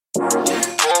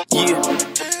Yeah.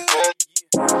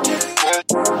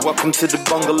 Welcome to the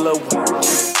bungalow.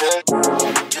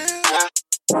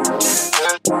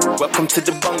 Welcome to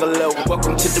the bungalow.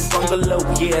 Welcome to the bungalow.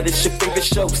 Yeah, this your favorite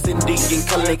show. Cindy and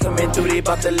Cullen coming through, they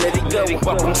about to let it go.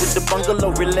 Welcome to the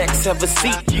bungalow. Relax, have a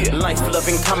seat.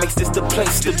 Life-loving comics is the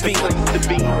place to be.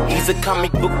 He's a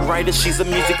comic book writer. She's a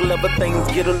music lover. Things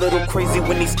get a little crazy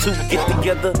when these two get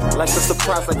together. Like a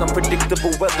surprise, like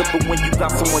unpredictable weather. But when you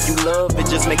got someone you love, it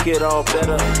just make it all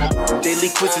better. Daily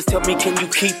quizzes tell me, can you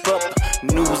keep up?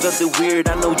 News of the weird,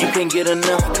 I know you can't get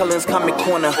enough. Cullen's Comic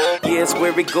Corner, yeah, it's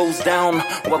where it goes down.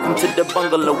 Welcome to the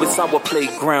bungalow, it's our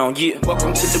playground, yeah.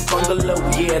 Welcome to the bungalow,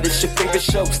 yeah, this your favorite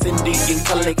show. Cindy and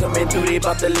Cullen coming through, they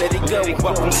about to let it go.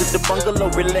 Welcome to the bungalow,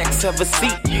 relax, have a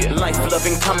seat.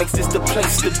 Life-loving comics is the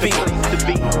place to be.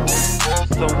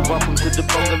 So welcome to the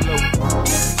bungalow,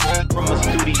 from a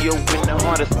studio in the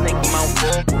heart of Snake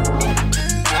Mountain.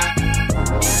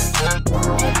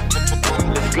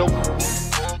 Let's go.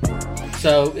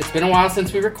 So, it's been a while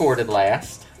since we recorded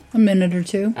last. A minute or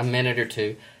two.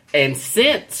 And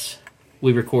since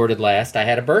we recorded last, I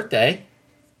had a birthday.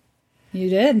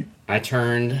 You did. I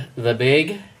turned the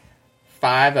big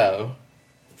 50,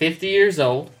 50 years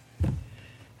old.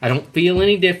 I don't feel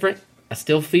any different. I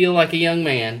still feel like a young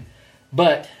man.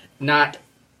 But not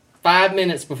 5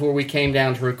 minutes before we came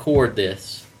down to record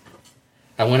this,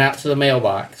 I went out to the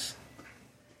mailbox.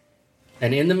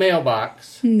 And in the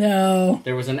mailbox,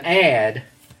 there was an ad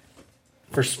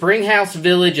for Springhouse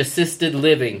Village Assisted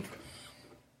Living.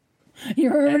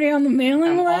 You're already on the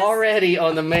mailing list? I'm already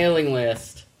on the mailing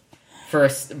list.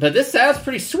 But this sounds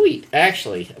pretty sweet,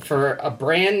 actually. For a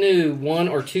brand new 1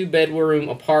 or 2 bedroom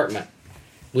apartment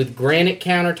with granite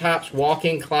countertops,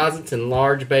 walk-in closets, and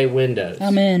large bay windows.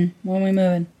 I'm in. When are we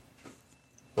moving?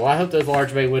 Well, I hope those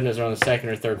large bay windows are on the 2nd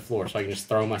or 3rd floor so I can just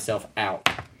throw myself out.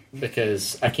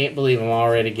 Because I can't believe I'm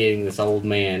already getting this old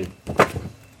man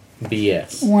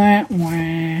BS. Wah,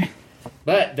 wah.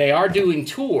 But they are doing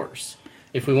tours.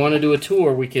 If we want to do a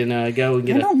tour, we can go and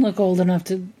get I don't look old enough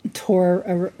to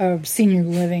tour a senior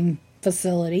living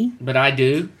facility. But I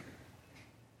do.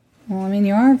 Well, I mean,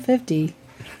 you are 50.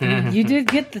 You did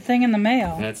get the thing in the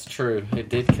mail. That's true. It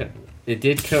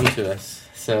did come to us.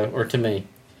 Or to me.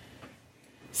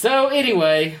 So,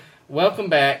 anyway, welcome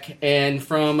back. And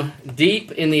from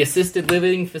deep in the assisted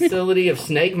living facility of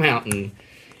Snake Mountain,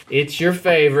 it's your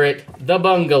favorite, The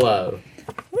Bungalow.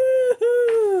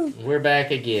 Woohoo! We're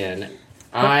back again.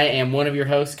 I am one of your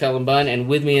hosts, Cullen Bunn, and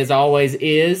with me as always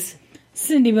is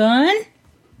Cindy Bunn.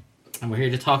 And we're here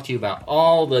to talk to you about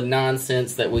all the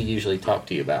nonsense that we usually talk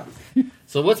to you about.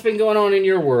 So what's been going on in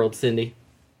your world, Cindy?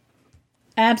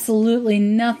 Absolutely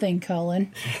nothing,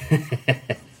 Cullen.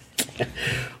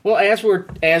 Well, as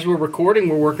we're recording,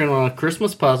 we're working on a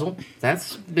Christmas puzzle.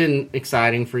 That's been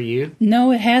exciting for you.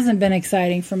 No, it hasn't been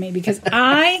exciting for me because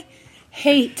I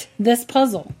hate this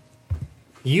puzzle.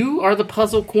 You are the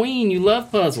puzzle queen. You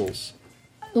love puzzles.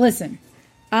 Listen,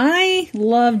 I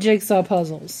love jigsaw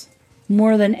puzzles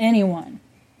more than anyone.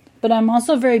 But I'm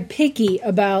also very picky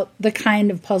about the kind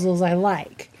of puzzles I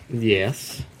like.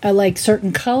 Yes. I like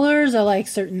certain colors. I like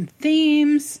certain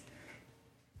themes.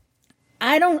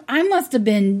 I must have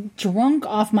been drunk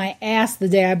off my ass the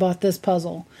day I bought this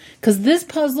puzzle. Because this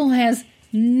puzzle has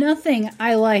nothing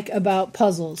I like about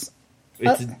puzzles.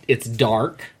 It's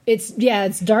dark. It's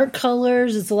dark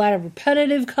colors. It's a lot of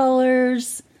repetitive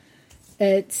colors.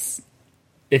 If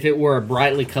it were a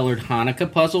brightly colored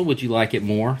Hanukkah puzzle, would you like it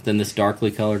more than this darkly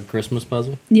colored Christmas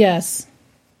puzzle? Yes.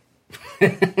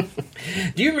 Do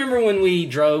you remember when we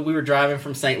were driving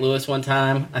from St. Louis one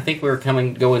time? I think we were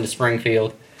going to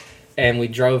Springfield, and we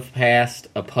drove past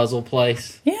a puzzle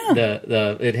place. Yeah.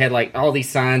 It had like all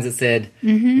these signs that said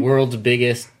world's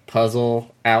biggest puzzle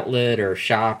outlet or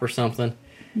shop or something.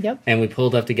 Yep. And we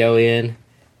pulled up to go in,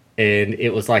 and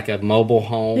it was like a mobile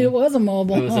home. It was a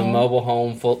mobile home. It was a mobile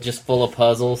home full of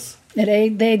puzzles.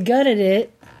 They'd gutted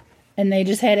it, and they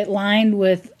just had it lined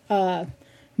with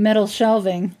metal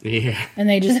shelving. Yeah. And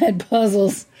they just had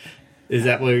puzzles. Is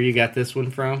that where you got this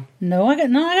one from? No, I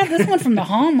got this one from the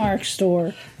Hallmark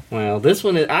store. Well, this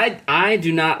one is... I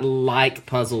do not like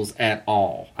puzzles at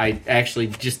all. I actually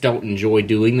just don't enjoy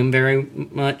doing them very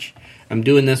much. I'm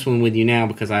doing this one with you now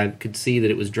because I could see that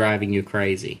it was driving you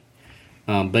crazy.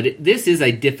 But this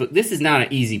is not an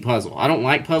easy puzzle. I don't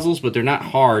like puzzles, but they're not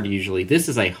hard usually. This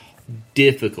is a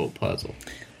difficult puzzle.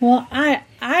 Well,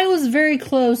 I was very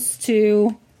close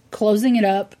to closing it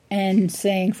up and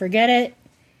saying, forget it,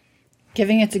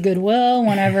 giving it to Goodwill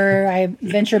whenever I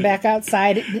venture back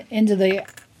outside into the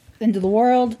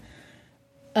world.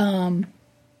 But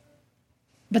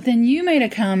then you made a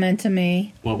comment to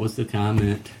me. What was the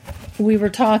comment? we were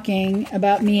talking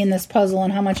about me and this puzzle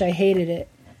and how much I hated it.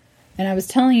 And I was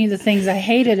telling you the things I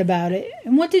hated about it.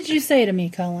 And what did you say to me,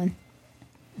 Cullen?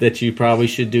 That you probably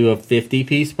should do a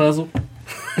 50-piece puzzle?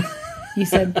 You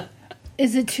said,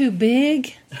 is it too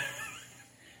big?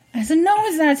 I said, no,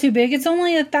 it's not too big. It's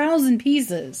only 1,000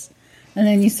 pieces. And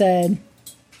then you said,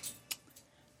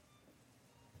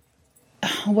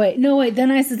 oh, wait.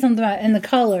 Then I said something about, and the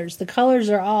colors. The colors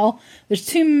are all, there's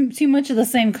too much of the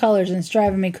same colors and it's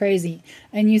driving me crazy.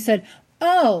 And you said,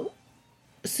 oh,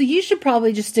 so you should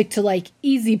probably just stick to, like,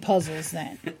 easy puzzles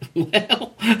then.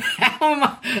 Well, how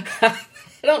am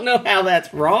I don't know how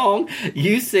that's wrong.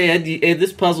 You said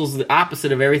this puzzle's the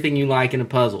opposite of everything you like in a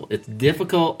puzzle. It's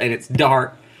difficult and it's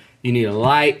dark. You need a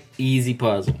light, easy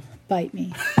puzzle. Bite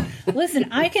me.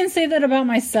 Listen, I can say that about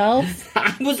myself.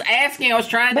 I was asking. I was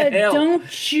trying to But help.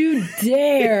 don't you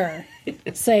dare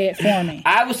say it for me.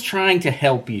 I was trying to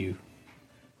help you.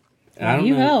 I don't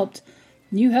You know. helped.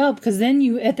 You helped, because then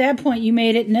at that point, you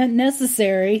made it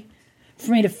necessary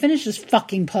for me to finish this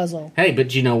fucking puzzle. Hey,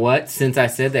 but you know what? Since I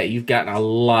said that, you've gotten a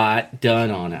lot done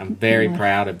on it. I'm very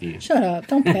proud of you. Shut up.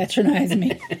 Don't patronize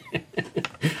me.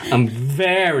 I'm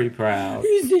very proud.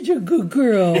 You're such a good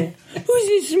girl. Who's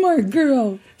this smart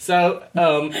girl? So,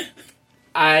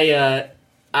 I,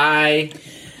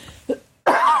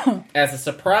 as a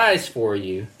surprise for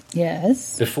you,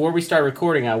 Yes. before we start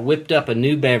recording, I whipped up a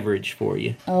new beverage for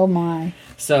you. Oh, my.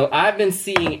 So, I've been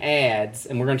seeing ads,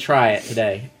 and we're going to try it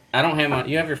today. I don't have my...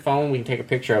 You have your phone? We can take a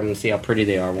picture of them and see how pretty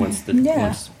they are once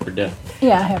we're done.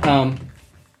 Yeah, I have.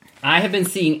 I have been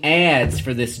seeing ads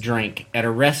for this drink at a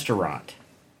restaurant.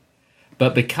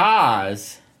 But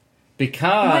because...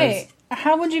 Wait,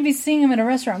 how would you be seeing them at a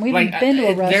restaurant? We haven't been to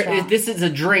a restaurant. This is a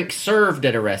drink served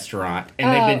at a restaurant, and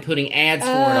they've been putting ads for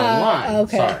it online.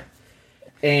 Okay. Sorry.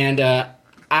 And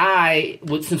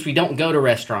since we don't go to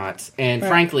restaurants, and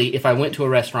frankly, if I went to a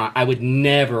restaurant, I would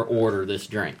never order this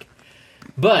drink.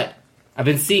 But I've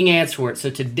been seeing ads for it, so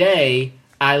today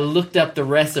I looked up the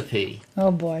recipe.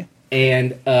 Oh, boy.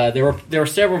 And there were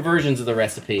several versions of the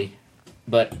recipe,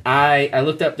 but I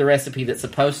looked up the recipe that's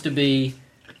supposed to be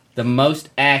the most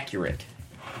accurate.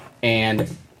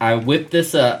 And I whipped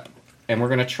this up, and we're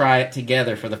going to try it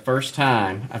together for the first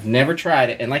time. I've never tried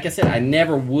it, and like I said, I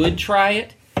never would try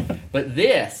it, but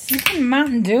this... You put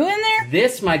Mountain Dew in there?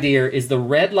 This, my dear, is the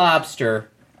Red Lobster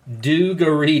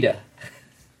Dew-Garita.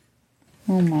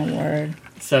 Oh, my word.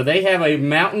 So they have a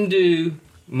Mountain Dew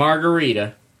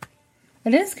margarita.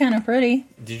 It is kind of pretty.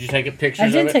 Did you take a picture I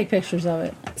of it? did take pictures of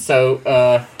it.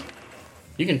 So,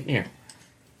 you can, here.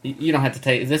 You don't have to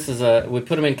take, this is we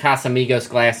put them in Casamigos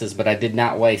glasses, but I did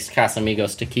not waste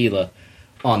Casamigos tequila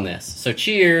on this. So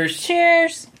cheers.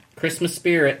 Cheers. Christmas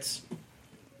spirits.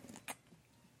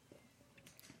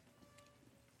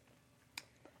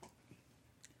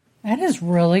 That is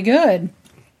really good.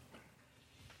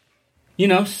 You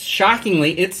know,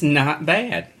 shockingly, it's not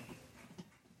bad.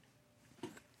 You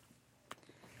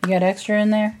got extra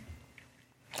in there?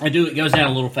 I do. It goes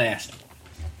down a little fast.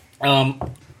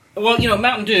 Well, you know,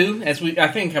 Mountain Dew, as we've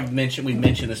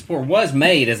mentioned this before, was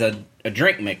made as a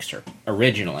drink mixer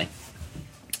originally.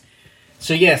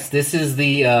 So yes, this is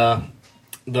the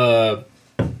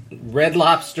Red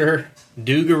Lobster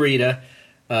Dew-Garita.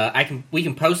 We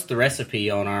can post the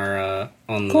recipe on our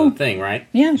the thing, right?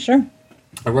 Yeah, sure.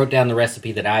 I wrote down the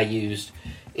recipe that I used.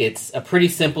 It's a pretty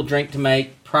simple drink to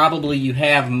make. Probably you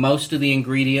have most of the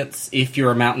ingredients. If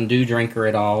you're a Mountain Dew drinker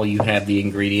at all, you have the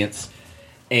ingredients.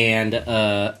 And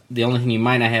the only thing you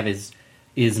might not have is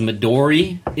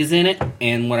Midori is in it.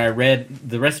 And what I read,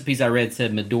 the recipes I read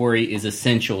said Midori is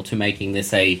essential to making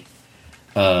this a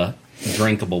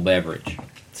drinkable beverage.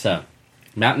 So,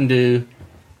 Mountain Dew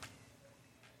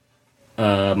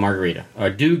margarita, or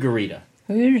Dew-Garita.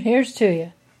 Here's to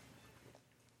you.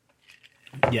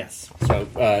 Yes. So,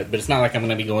 but it's not like I'm going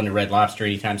to be going to Red Lobster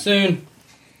anytime soon.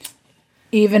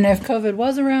 Even if COVID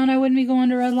was around, I wouldn't be going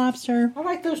to Red Lobster. I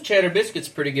like those cheddar biscuits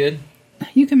pretty good.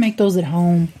 You can make those at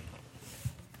home.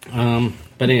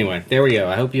 But anyway, there we go.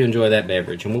 I hope you enjoy that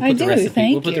beverage, and we'll put the recipe.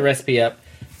 Thank We'll put the recipe up.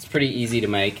 It's pretty easy to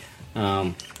make.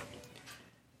 There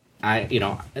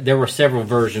were several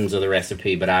versions of the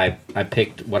recipe, but I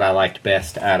picked what I liked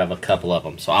best out of a couple of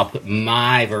them. So I'll put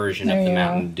my version of the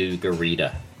Mountain Dew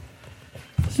Garita.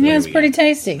 So yeah, it's pretty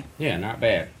tasty. Yeah, not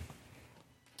bad.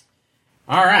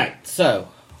 All right, so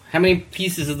how many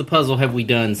pieces of the puzzle have we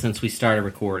done since we started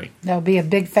recording? That'll be a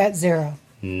big fat 0.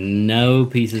 No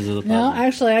pieces of the puzzle. No,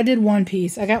 actually, I did one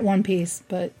piece. I got one piece,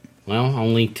 but... Well,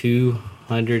 only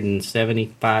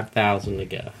 275,000 to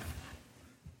go.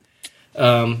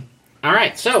 All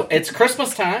right, so it's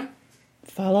Christmas time.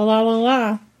 Fa la la la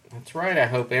la. That's right. I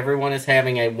hope everyone is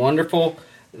having a wonderful,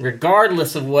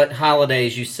 regardless of what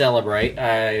holidays you celebrate,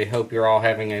 I hope you're all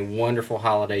having a wonderful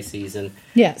holiday season.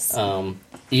 Yes.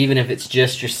 Even if it's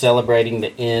just you're celebrating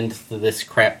the end to this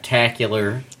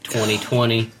craptacular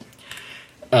 2020.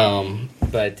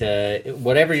 But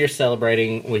whatever you're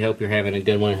celebrating, we hope you're having a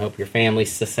good one. I hope your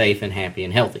family's safe and happy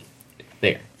and healthy.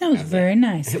 There. That was very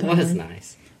nice. It was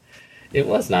nice. It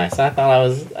was nice.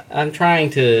 I'm trying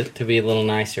to be a little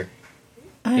nicer.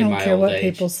 I don't care what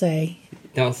people say.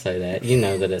 Don't say that. You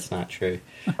know that it's not true.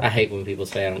 I hate when people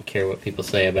say I don't care what people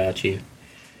say about you.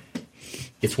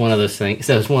 It's one of those things.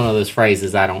 So it's one of those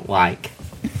phrases I don't like.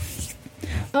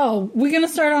 Oh, we're gonna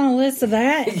start on a list of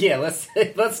that? Yeah,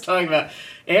 let's talk about.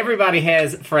 Everybody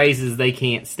has phrases they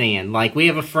can't stand. Like we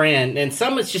have a friend, and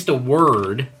some it's just a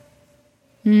word.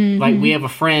 Mm-hmm. Like we have a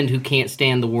friend who can't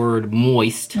stand the word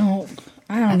moist. Oh,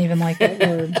 I don't even like that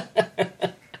word.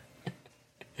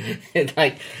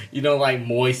 Like, like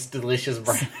moist, delicious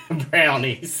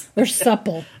brownies. They're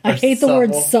supple. I hate the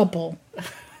word supple.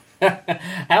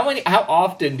 How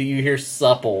often do you hear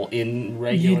supple in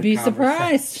regular You'd be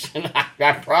conversation? surprised.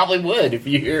 I probably would. If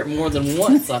you hear it more than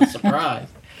once, I'm surprised.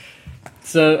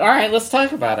 So, all right, let's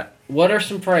talk about it. What are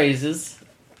some phrases?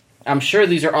 I'm sure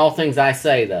these are all things I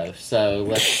say, though. So,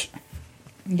 let's...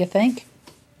 You think?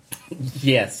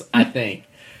 Yes, I think.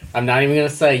 I'm not even going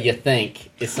to say you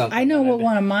think. It's something. I know what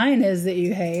one of mine is that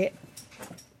you hate.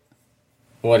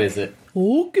 What is it?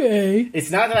 Okay.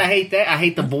 It's not that I hate that. I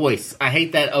hate the voice. I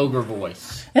hate that ogre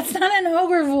voice. It's not an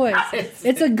ogre voice.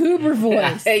 It's a goober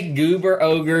voice. I hate goober,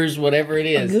 ogres, whatever it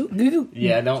is.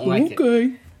 Yeah, I don't like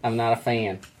it. I'm not a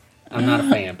fan.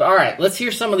 But all right, let's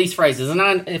hear some of these phrases.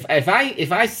 And if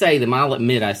I say them, I'll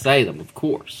admit I say them. Of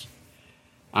course,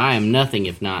 I am nothing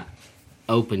if not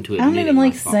open to admitting. I don't even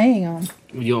like saying them.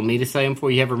 You want me to say them for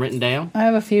you? Have them written down? I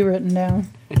have a few written down.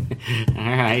 All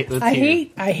right, let's hear.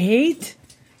 I hate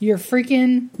your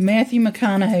freaking Matthew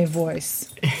McConaughey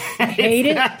voice. I hate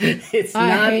it. It's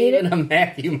not even a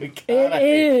Matthew McConaughey. It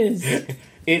is.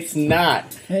 It's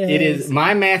not. It is.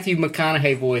 My Matthew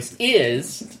McConaughey voice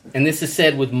is, and this is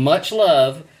said with much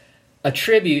love, a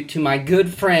tribute to my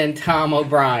good friend Tom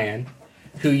O'Brien,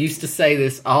 who used to say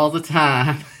this all the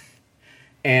time.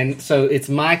 And so it's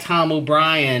my Tom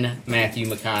O'Brien Matthew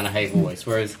McConaughey voice,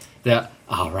 whereas the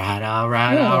all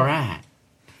right.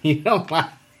 You don't like.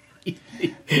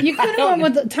 You could have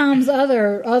went with Tom's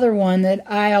other one that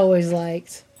I always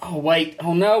liked. Oh wait!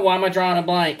 Oh no! Why am I drawing a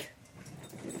blank?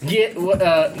 Get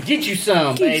you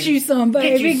some, baby. Get you some,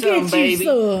 baby.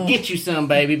 Get you some,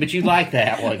 baby. But you like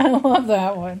that one. I love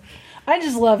that one. I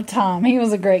just love Tom. He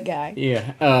was a great guy.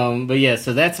 Yeah. But yeah.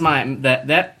 So that's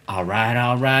that. All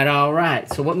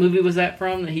right. So what movie was that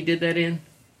from that he did that in?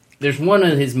 There's one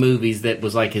of his movies that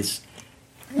was like his.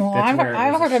 Well, I've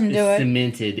heard him do it.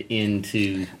 Cemented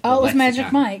into. Oh, it was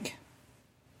Magic Mike.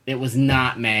 It was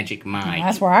not Magic Mike. Well,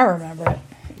 that's where I remember it.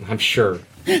 I'm sure.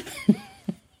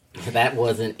 That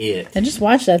wasn't it. I just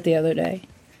watched that the other day.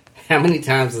 How many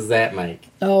times does that make?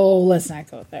 Oh, let's not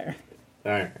go there.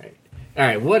 All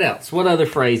right. What else? What other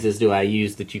phrases do I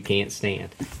use that you can't stand?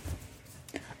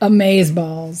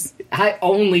 Amazeballs. I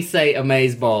only say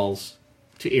amazeballs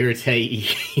to irritate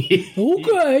you.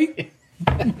 Okay.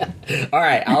 All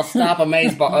right, I'll stop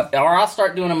amazeball, or I'll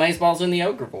start doing amazeballs in the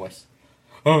ogre voice.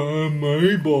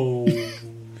 Amazeballs.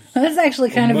 That's actually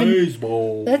kind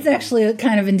amazeballs. That's actually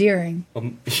kind of endearing.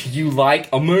 You like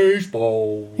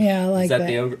amazeballs? Yeah, I like that. Is that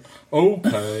the ogre?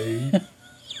 Okay.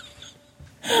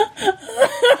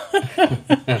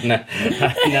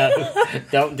 No,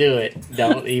 don't do it.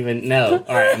 Don't even. No.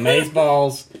 All right,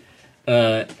 amazeballs.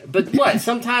 But what?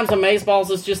 Sometimes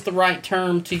amazeballs is just the right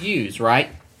term to use, right?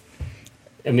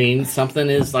 I mean, something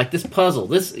is like this puzzle.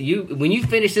 When you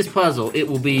finish this puzzle, it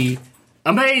will be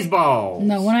amazeballs.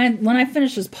 No, when I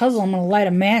finish this puzzle, I'm going to light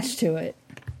a match to it.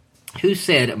 Who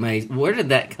said amaze? Where did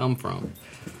that come from?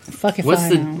 Fuck if I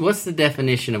know. What's the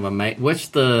definition of amaze? What's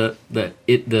the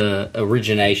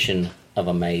origination of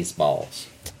amazeballs?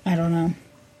 I don't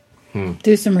know.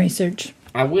 Do some research.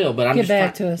 I will, but get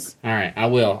back to us. All right, I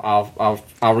will.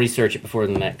 I'll research it before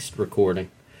the next recording.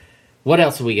 What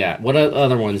else have we got? What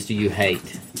other ones do you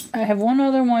hate? I have one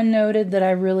other one noted that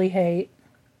I really hate.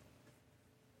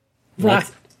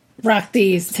 Rock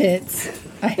these tits.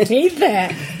 I hate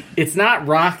that. It's not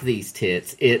rock these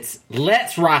tits. It's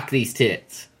let's rock these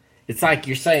tits. It's like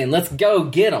you're saying, let's go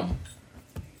get them.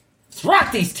 Let's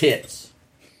rock these tits.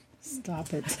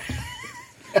 Stop it.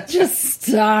 Just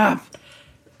stop.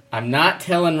 I'm not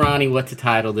telling Ronnie what to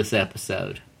title this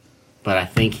episode, but I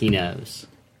think he knows.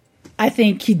 I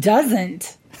think he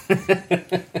doesn't.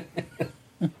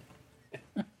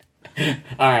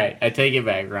 All right, I take it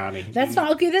back, Ronnie. That's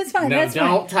fine. Okay, that's fine. No, that's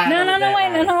don't fine. title No, it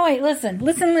that, wait.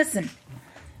 Listen.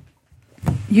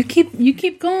 You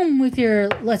keep going with your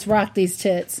let's rock these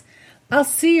tits. I'll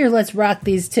see your let's rock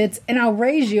these tits, and I'll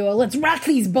raise you a let's rock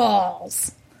these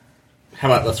balls. How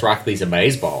about let's rock these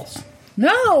amazeballs?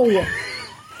 No!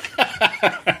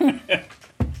 I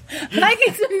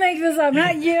get to make this up,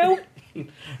 not you.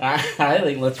 I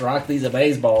think let's rock these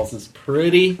amazeballs is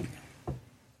pretty.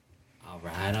 All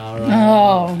right.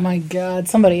 Oh my God!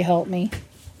 Somebody help me.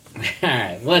 All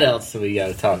right, what else do we got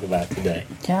to talk about today?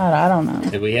 God, I don't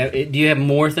know. Do you have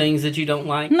more things that you don't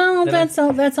like? No, that's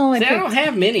all. That's all I See, picked. I don't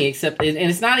have many, except, and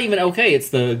it's not even okay. It's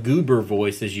the goober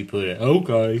voice, as you put it.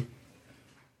 Okay.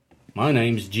 My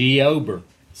name's G. Ober.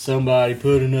 Somebody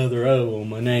put another O on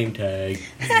my name tag.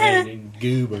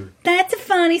 Goober. That's a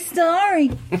funny story,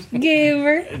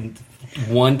 Goober.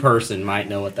 One person might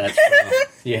know what that's from.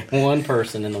 Yeah, one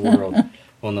person in the world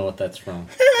will know what that's from.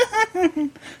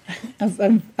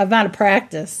 I'm out of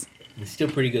practice. It's still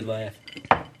a pretty good laugh.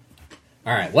 All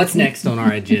right, what's next on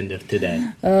our agenda today?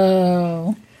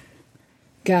 Oh,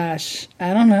 gosh,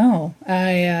 I don't know.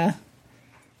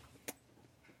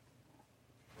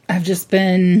 I've just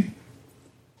been.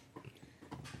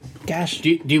 Gosh,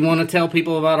 Do you want to tell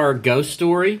people about our ghost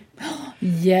story?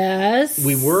 yes,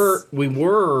 We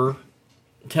were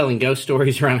telling ghost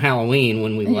stories around Halloween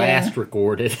when we last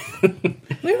recorded.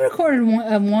 We recorded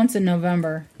once in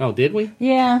November. Oh, did we?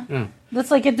 Yeah, Oh. that's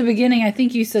like at the beginning. I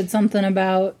think you said something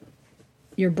about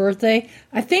your birthday.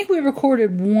 I think we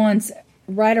recorded once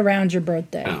right around your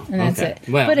birthday, Oh, and that's okay. it.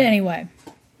 Well- But anyway.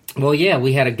 Well, yeah,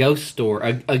 we had a ghost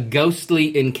story, a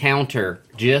ghostly encounter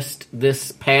just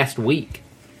this past week.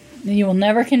 You will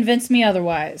never convince me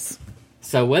otherwise.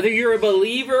 So whether you're a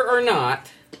believer or not,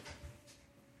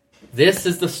 this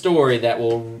is the story that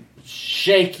will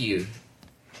shake you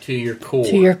to your core.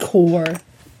 To your core.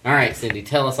 All right, Cindy,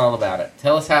 tell us all about it.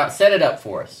 Tell us how. Set it up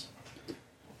for us.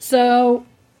 So,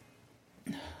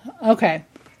 okay.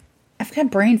 I've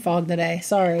got brain fog today.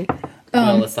 Sorry.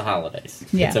 Well, it's the holidays.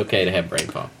 yeah. It's okay to have brain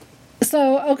fog.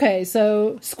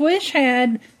 So Squish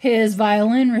had his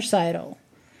violin recital.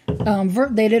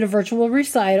 They did a virtual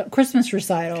recital, Christmas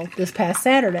recital, this past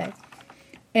Saturday,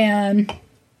 and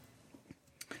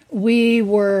we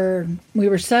were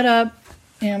set up,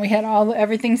 and we had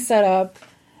everything set up,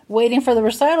 waiting for the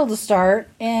recital to start,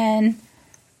 and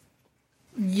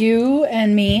you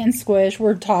and me and Squish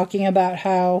were talking about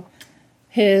how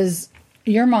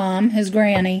your mom, his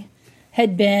granny,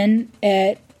 had been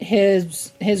at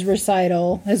his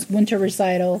recital, his winter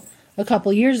recital, a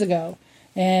couple years ago,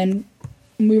 and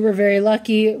we were very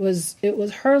lucky. It was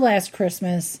her last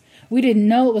Christmas. We didn't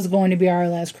know it was going to be our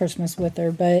last Christmas with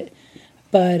her, but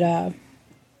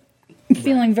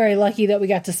feeling very lucky that we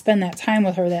got to spend that time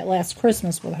with her, that last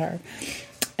Christmas with her.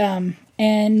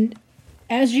 And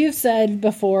as you've said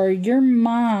before, your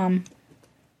mom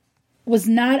was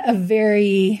not a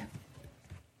very,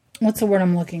 what's the word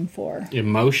I'm looking for?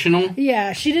 Emotional?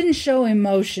 Yeah, she didn't show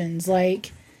emotions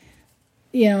like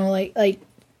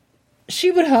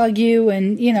she would hug you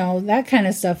and, that kind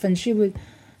of stuff. And she would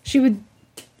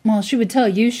tell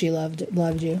you she loved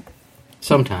you.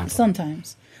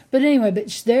 Sometimes. But anyway,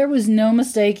 there was no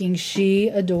mistaking she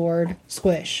adored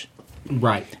Squish.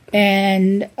 Right.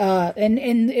 And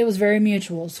it was very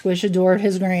mutual. Squish adored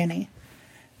his granny.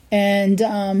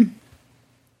 And,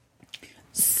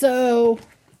 so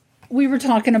we were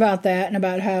talking about that and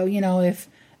about how,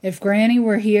 if Granny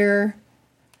were here,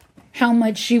 how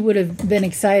much she would have been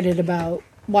excited about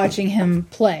watching him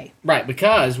play. Right,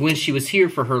 because when she was here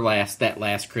for that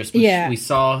last Christmas, we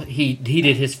saw he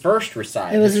did his first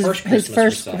recital. It was his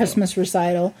first Christmas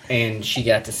recital. And she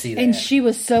got to see that. And she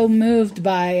was so moved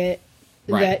by it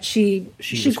that she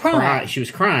cried. She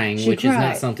was crying, which is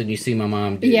not something you see my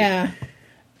mom do. Yeah.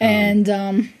 And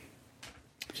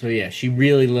so yeah, she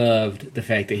really loved the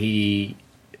fact that he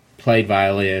played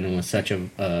violin and was such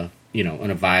a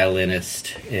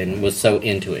violinist and was so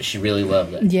into it. She really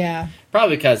loved it. Yeah.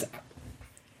 Probably because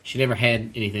she never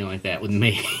had anything like that with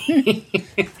me.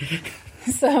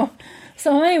 So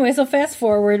anyway, fast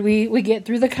forward, we get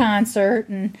through the concert,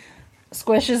 and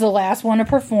Squish is the last one to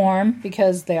perform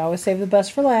because they always save the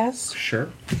best for last. Sure.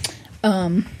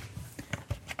 They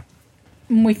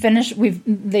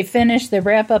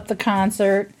wrap up the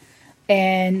concert,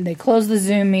 and they close the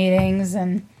Zoom meetings,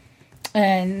 and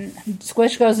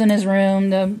Squish goes in his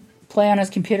room to play on his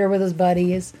computer with his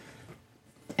buddies.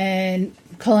 And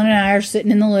Cullen and I are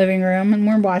sitting in the living room, and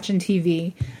we're watching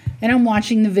TV. And I'm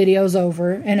watching the videos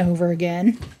over and over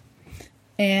again.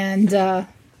 And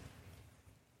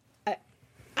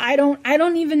I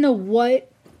don't even know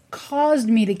what caused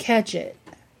me to catch it.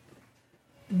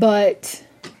 But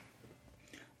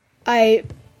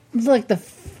like the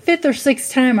 5th or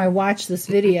 6th time I watched this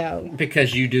video.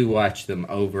 Because you do watch them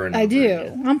over and over. I do.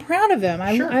 Again. I'm proud of him.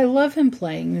 Sure. I love him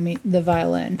playing the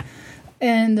violin.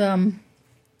 And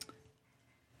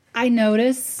I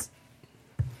notice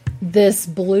this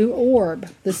blue orb,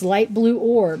 this light blue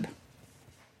orb,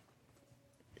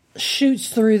 shoots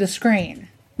through the screen,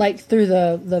 like through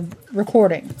the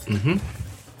recording. Mm-hmm.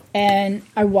 And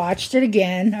I watched it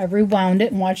again. I rewound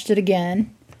it and watched it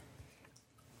again.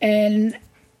 And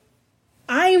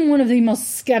I am one of the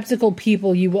most skeptical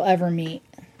people you will ever meet.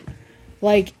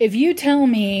 Like, if you tell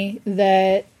me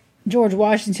that George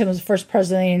Washington was the first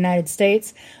president of the United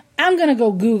States, I'm going to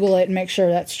go Google it and make sure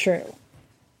that's true.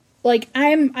 Like,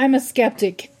 I'm a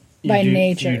skeptic by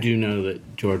nature. You do know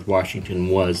that George Washington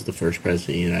was the first president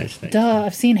of the United States. Duh,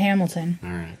 I've seen Hamilton. All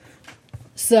right.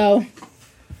 So...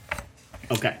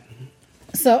 Okay.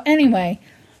 So anyway,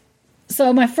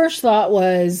 so my first thought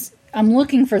was, I'm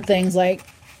looking for things like,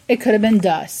 it could have been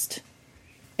dust.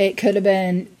 It could have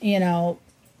been,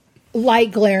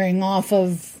 light glaring off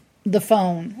of the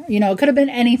phone. It could have been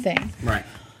anything. Right.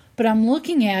 But I'm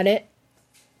looking at it,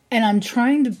 and I'm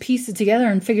trying to piece it together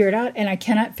and figure it out, and I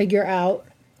cannot figure out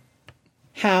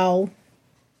how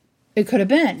it could have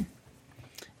been.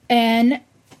 And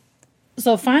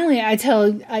so finally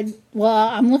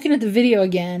I'm looking at the video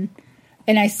again,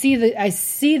 and I see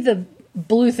the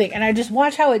blue thing, and I just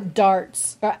watch how it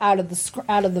darts out of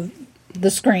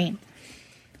the screen.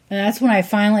 And that's when I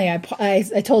finally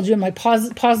I told you, I'm like, pause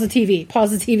the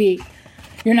TV.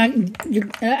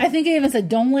 I think I even said,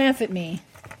 don't laugh at me.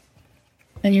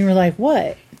 And you were like,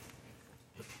 what?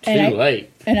 Too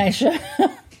late. And I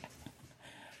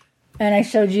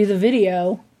showed you the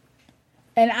video.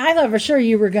 And I thought for sure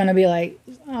you were going to be like,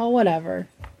 oh, whatever.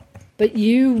 But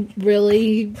you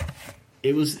really...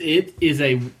 It was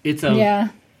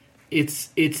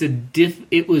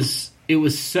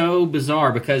so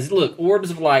bizarre because, look, orbs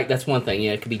of light, that's one thing.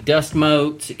 It could be dust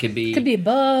motes. It could be a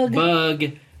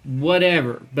bug.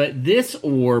 Whatever. But this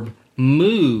orb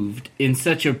moved in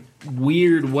such a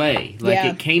weird way. Like,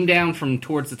 it came down from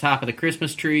towards the top of the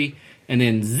Christmas tree, and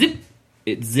then zip,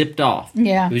 it zipped off.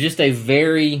 Yeah. It was just a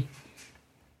very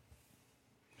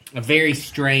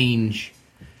strange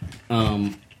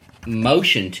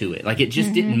motion to it. Like, it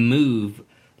just didn't move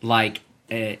like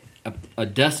a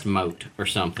dust mote or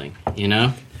something,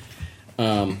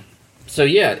 So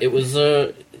yeah, it was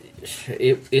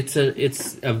it's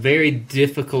a very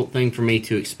difficult thing for me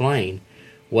to explain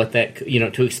what that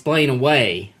to explain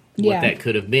away what that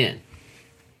could have been.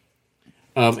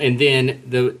 And then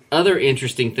the other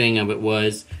interesting thing of it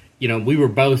was, we were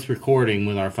both recording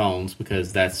with our phones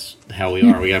because that's how we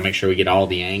are. We got to make sure we get all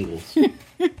the angles.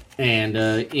 And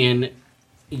in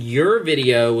your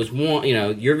video was one,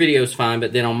 your video is fine,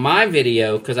 but then on my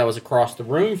video, because I was across the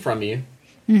room from you,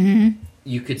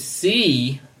 you could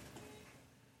see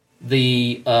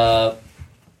the, my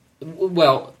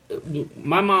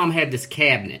mom had this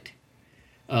cabinet,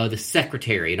 the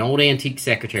secretary, an old antique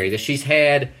secretary that she's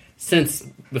had since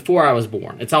before I was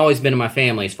born. It's always been in my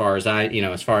family as far as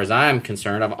I'm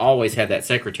concerned. I've always had that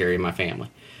secretary in my family.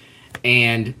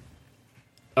 And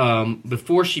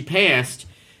before she passed,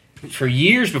 for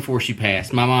years before she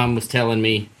passed, my mom was telling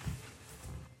me,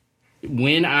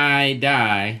 when I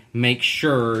die, make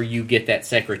sure you get that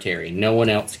secretary. No one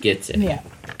else gets it. Yeah.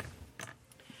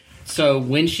 So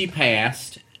when she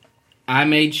passed, I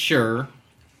made sure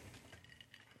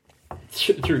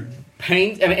through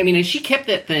pain. I mean, and she kept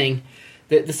that thing.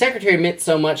 The secretary meant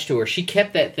so much to her. She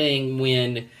kept that thing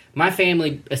when my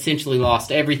family essentially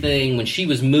lost everything, when she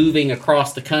was moving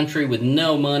across the country with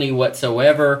no money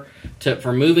whatsoever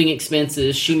for moving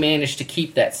expenses. She managed to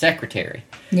keep that secretary.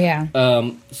 Yeah.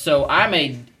 So I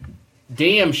made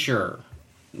damn sure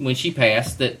when she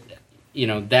passed that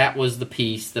that was the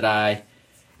piece that I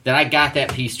got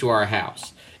that piece to our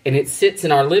house, and it sits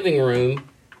in our living room,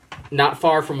 not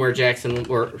far from where Jackson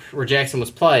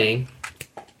was playing,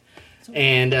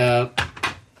 and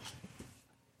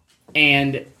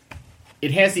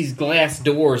it has these glass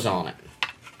doors on it,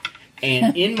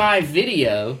 and in my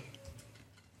video,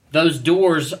 those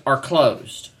doors are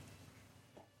closed.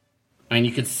 And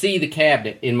you could see the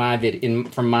cabinet in my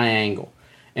from my angle,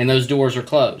 and those doors are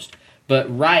closed.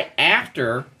 But right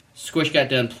after Squish got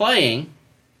done playing,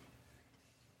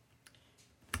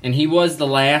 and he was the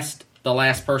last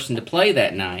person to play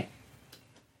that night.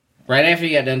 Right after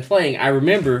he got done playing, I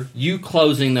remember you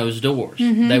closing those doors.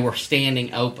 Mm-hmm. They were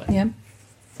standing open. Yep.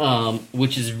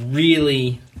 Which is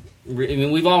really, I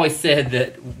mean, we've always said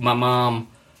that my mom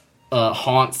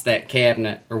haunts that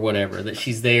cabinet or whatever, that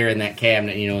she's there in that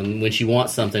cabinet, and when she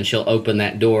wants something, she'll open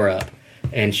that door up.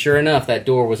 And sure enough, that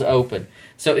door was open.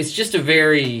 So it's just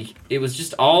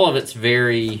all of it's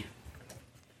very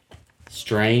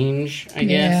strange, I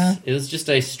guess. Yeah. It was just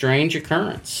a strange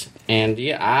occurrence. And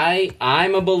yeah,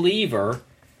 I'm a believer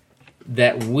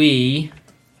that we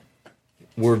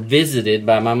were visited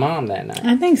by my mom that night.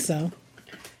 I think so.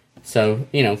 So,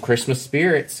 Christmas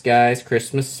spirits, guys.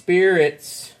 Christmas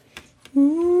spirits.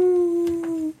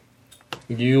 Ooh.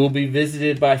 You will be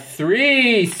visited by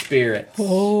 3 spirits.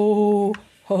 Oh.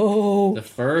 The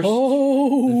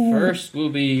first will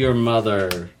be your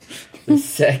mother. The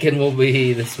second will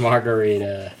be the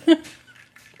Smargarita.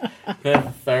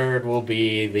 The third will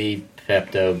be the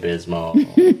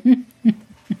Pepto-Bismol.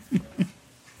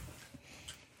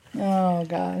 Oh,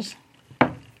 gosh.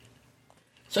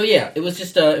 So yeah, it was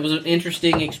just it was an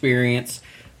interesting experience.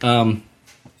 I'm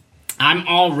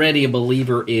already a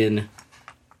believer in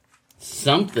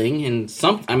something,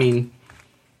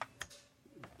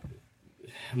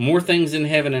 more things in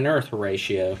heaven and earth,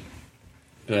 Horatio.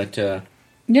 But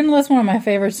You know, that's one of my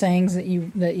favorite sayings that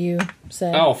you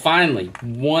say. oh, finally,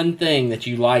 one thing that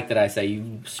you like that I say.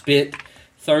 You spent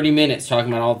 30 minutes talking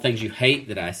about all the things you hate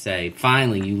that I say.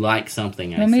 Finally, you like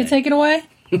something I say. Want me to take it away?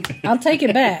 I'll take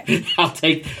it back.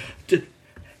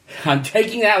 I'm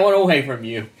taking that one away from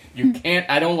you. You can't.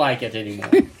 I don't like it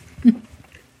anymore.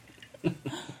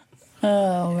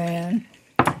 Oh, man.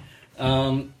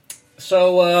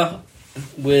 So,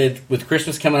 with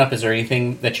Christmas coming up, is there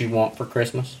anything that you want for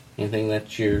Christmas? Anything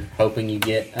that you're hoping you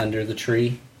get under the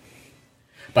tree?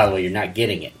 By the way, you're not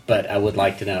getting it, but I would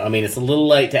like to know. I mean, it's a little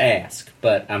late to ask,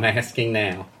 but I'm asking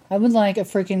now. I would like a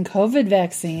freaking COVID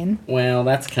vaccine. Well,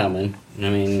 that's coming. I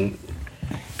mean,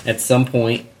 at some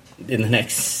point in the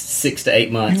next 6 to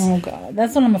 8 months. Oh, God.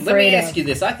 That's what I'm afraid of. Let me ask you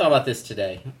this. I thought about this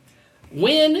today.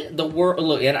 When the world...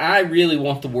 Look, and I really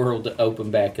want the world to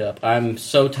open back up. I'm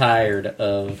so tired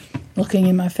of... Looking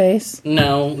in my face?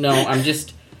 No, I'm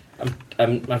just...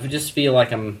 I just feel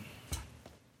like I'm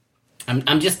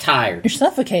just tired. You're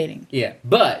suffocating. Yeah,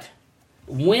 but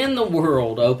when the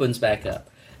world opens back up,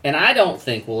 and I don't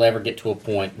think we'll ever get to a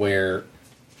point where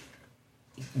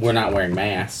we're not wearing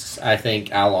masks. I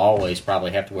think I'll always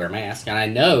probably have to wear a mask. And I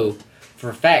know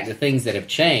for a fact the things that have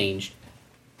changed,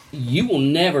 you will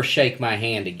never shake my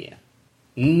hand again.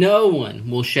 No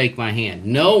one will shake my hand.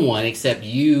 No one except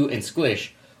you and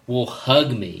Squish will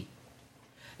hug me.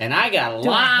 And I got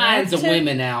lines of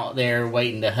women out there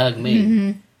waiting to hug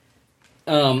me.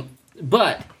 Mm-hmm.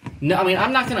 But no, I mean,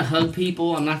 I'm not going to hug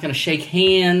people. I'm not going to shake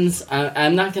hands.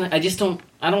 I'm not going to.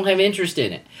 I don't have interest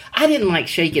in it. I didn't like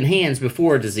shaking hands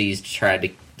before a disease tried to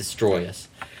destroy us.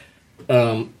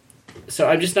 So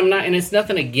I'm not, and it's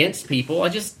nothing against people. I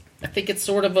think it's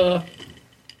sort of a,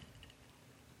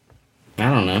 I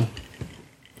don't know,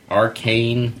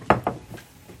 arcane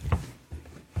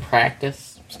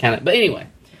practice. It's kind of, but anyway.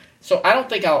 So I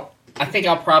think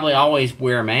I'll probably always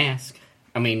wear a mask.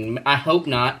 I mean, I hope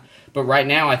not. But right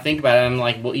now I think about it, I'm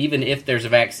like, well, even if there's a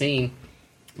vaccine,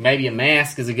 maybe a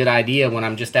mask is a good idea when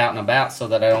I'm just out and about so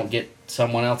that I don't get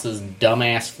someone else's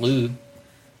dumbass flu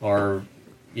or,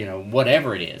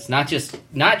 whatever it is. Not just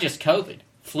COVID.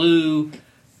 Flu,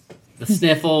 the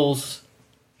sniffles,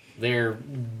 their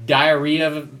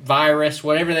diarrhea virus,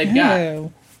 whatever they've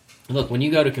got. Look, when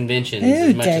you go to conventions,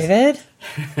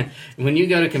 when you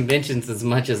go to conventions as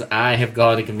much as I have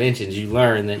gone to conventions, you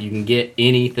learn that you can get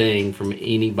anything from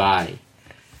anybody,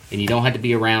 and you don't have to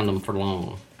be around them for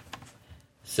long.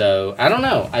 So I don't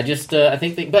know. I just I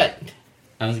think, but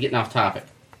I was getting off topic.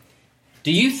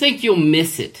 Do you think you'll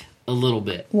miss it a little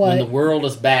bit when the world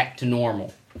is back to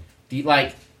normal? Do you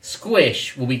like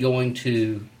Squish will be going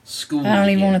to school? I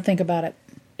don't even want to think about it.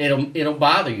 It'll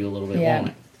bother you a little bit, won't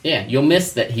it? Yeah, you'll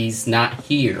miss that he's not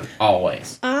here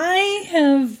always.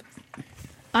 I'm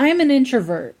an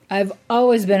introvert. I've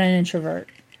always been an introvert.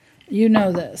 You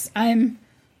know this. I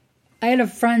had a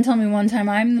friend tell me one time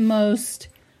I'm the most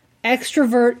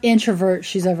extrovert introvert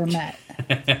she's ever met.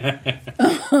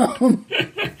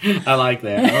 I like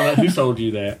that. I don't know who told you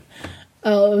that.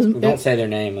 Don't say their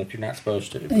name if you're not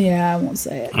supposed to. Yeah, I won't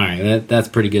say it. All right, that's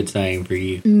a pretty good saying for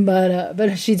you.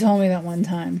 But she told me that one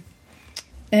time.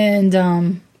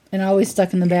 And it always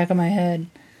stuck in the back of my head.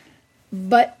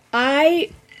 But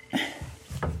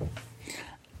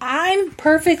I'm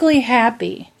perfectly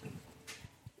happy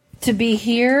to be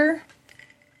here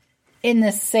in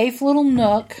this safe little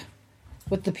nook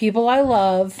with the people I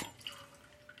love.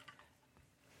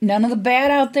 None of the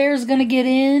bad out there is going to get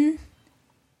in.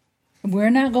 We're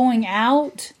not going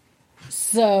out.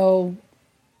 So,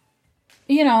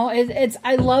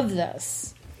 I love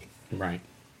this. Right.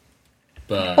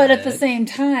 But at the same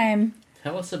time,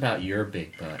 tell us about your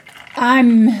big butt.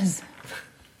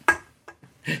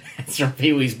 It's from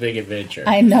Pee-wee's Big Adventure.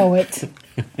 I know it.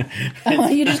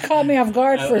 You just caught me off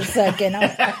guard for a second.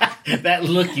 That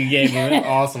look you gave me was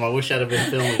awesome. I wish I'd have been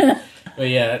filming it. But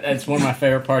yeah, that's one of my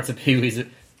favorite parts of Pee-wee's.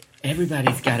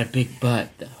 Everybody's got a big butt,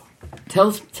 though.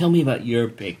 Tell me about your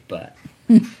big butt.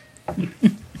 Oh,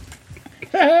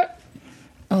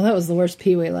 that was the worst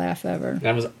Pee-wee laugh ever.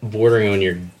 That was bordering on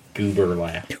your goober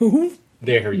laugh.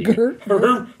 There you go. All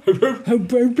right,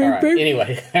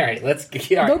 anyway, all right, let's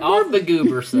get off the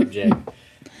goober subject.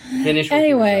 Finish what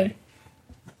you were saying.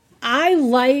 I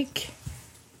like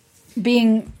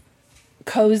being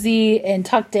cozy and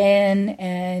tucked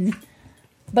in,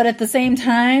 but at the same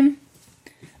time,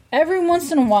 every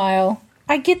once in a while,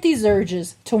 I get these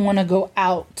urges to want to go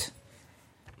out.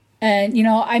 And,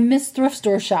 I miss thrift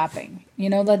store shopping.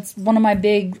 That's one of my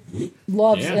big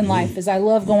loves in life, is I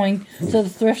love going to the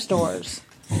thrift stores.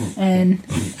 And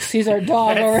excuse our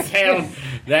dog.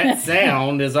 That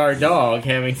sound is our dog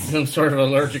having some sort of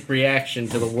allergic reaction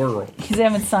to the world. He's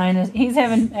having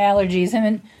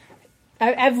allergies.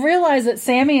 I've realized that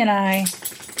Sammy and I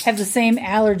have the same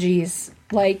allergies.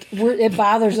 Like, it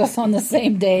bothers us on the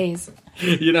same days.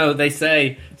 They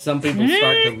say some people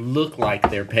start to look like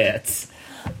their pets.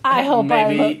 I hope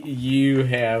maybe you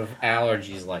have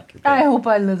allergies like your pet. I hope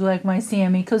I look like my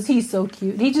Sammy, because he's so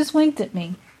cute. He just winked at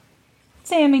me.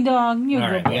 Sammy dog, you're good.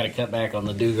 All right, we got to cut back on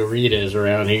the Dugaritas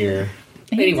around here.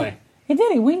 Anyway.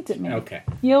 He winked at me. Okay.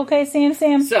 You okay,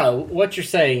 Sam? So, what you're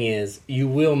saying is, you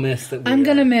will miss that I'm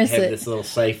going to miss it. This little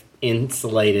safe,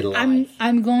 insulated life.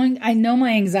 I know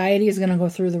my anxiety is going to go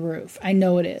through the roof. I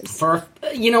know it is.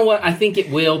 You know what? I think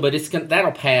it will, but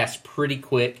that'll pass pretty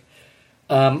quick.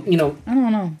 I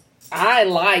don't know. I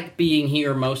like being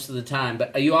here most of the time,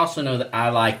 but you also know that I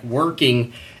like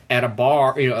working at a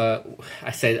bar.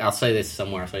 I'll say this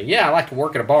somewhere. I say, yeah, I like to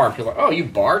work at a bar. And people are like, oh, you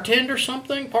bartend or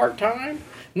something part-time?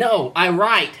 No, I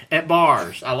write at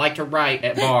bars. I like to write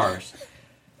at bars.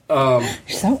 You're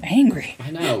so angry.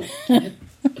 I know.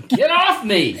 Get off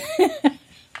me!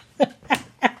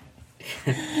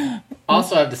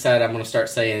 Also, I've decided I'm going to start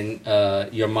saying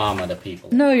your mama to people.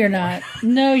 No, you're not.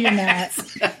 When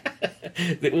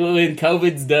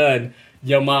COVID's done,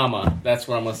 your mama. That's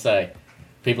what I'm going to say.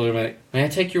 People are like, may I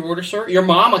take your order, sir? Your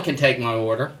mama can take my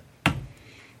order.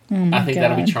 Oh my I think God.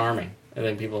 that'll be charming. I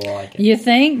think people will like it. You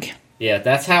think? Yeah,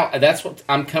 that's what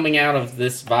I'm coming out of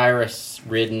this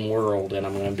virus-ridden world, and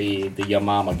I'm going to be the your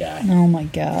mama guy. Oh my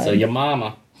God. So your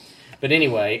mama. But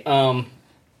anyway,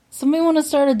 somebody want to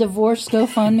start a divorce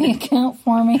GoFundMe account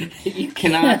for me? You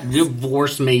cannot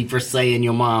divorce me for saying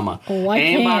your mama. Oh, I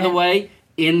and can't. By the way,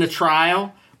 in the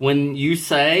trial, when you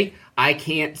say I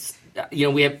can't,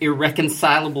 we have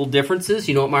irreconcilable differences,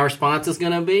 you know what my response is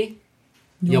going to be?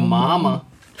 Your mama.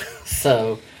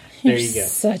 So there you go.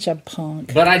 Such a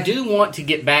punk. But I do want to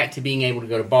get back to being able to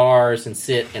go to bars and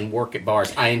sit and work at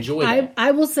bars. I enjoy that.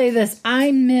 I will say this.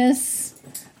 I miss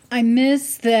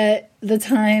that the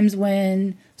times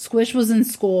when Squish was in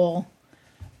school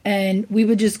and we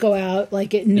would just go out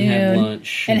like at noon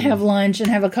and have lunch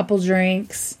and have a couple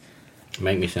drinks.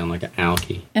 Make me sound like an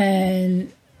alky.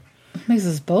 And it makes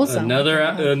us both sound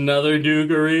another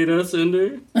Dugarita,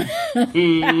 Cindy.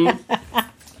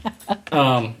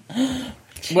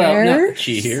 Well, no,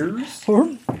 cheers.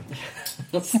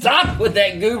 Stop with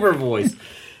that goober voice.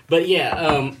 But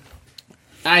yeah,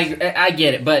 I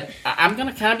get it. But I'm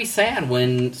gonna kind of be sad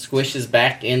when Squish is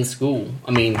back in school.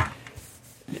 I mean,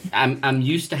 I'm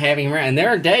used to having him around, and there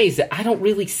are days that I don't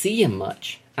really see him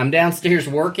much. I'm downstairs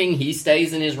working. He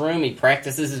stays in his room. He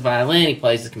practices his violin. He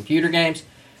plays his computer games,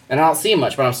 and I don't see him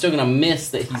much. But I'm still gonna miss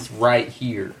that he's right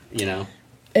here.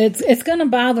 It's going to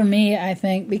bother me, I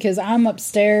think, because I'm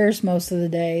upstairs most of the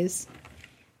days,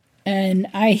 and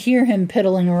I hear him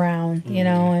piddling around,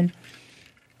 and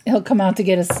he'll come out to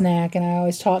get a snack, and I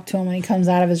always talk to him when he comes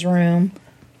out of his room.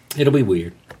 It'll be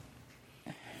weird.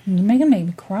 You're making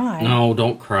me cry. No,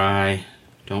 don't cry.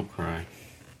 Don't cry.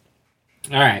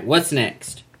 All right, what's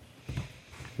next?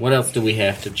 What else do we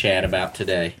have to chat about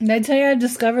today? Did I tell you I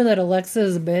discovered that Alexa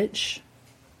is a bitch?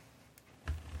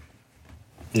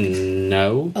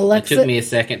 No. Alexa, it took me a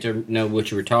second to know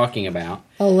what you were talking about.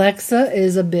 Alexa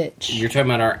is a bitch. You're talking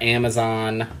about our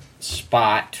Amazon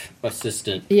Spot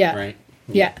assistant, yeah. Right?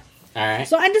 Yeah. All right.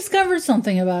 So I discovered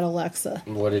something about Alexa.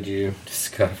 What did you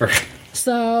discover?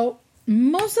 So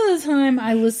most of the time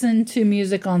I listen to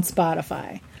music on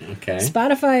Spotify. Okay.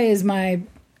 Spotify is my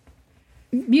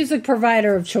music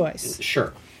provider of choice.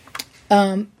 Sure.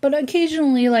 But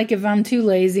occasionally, like if I'm too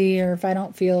lazy or if I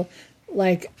don't feel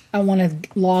like I want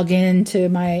to log into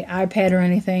my iPad or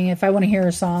anything. If I want to hear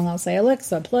a song, I'll say,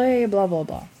 Alexa, play blah, blah,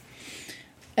 blah.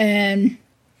 And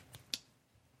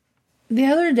the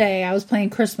other day I was playing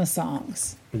Christmas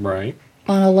songs. Right.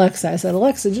 On Alexa. I said,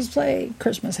 Alexa, just play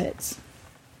Christmas hits.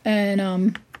 And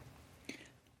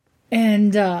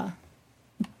I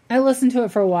listened to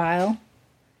it for a while.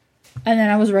 And then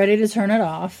I was ready to turn it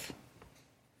off.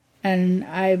 And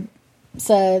I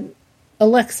said,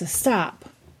 Alexa, stop.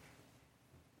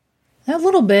 That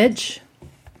little bitch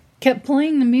kept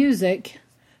playing the music,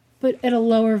 but at a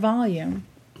lower volume.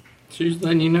 She's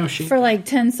letting you know for like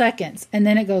 10 seconds, and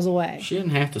then it goes away. She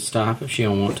didn't have to stop if she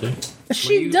don't want to.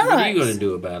 She does. What are you going to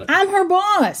do about it? I'm her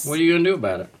boss. What are you going to do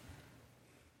about it?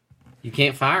 You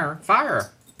can't fire her. Fire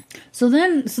her. So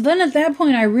then at that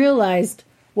point, I realized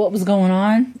what was going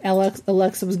on.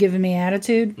 Alexa was giving me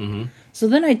attitude. Mm-hmm. So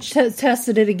then I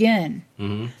tested it again.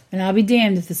 Mm-hmm. And I'll be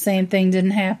damned if the same thing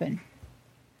didn't happen.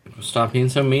 Stop being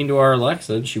so mean to our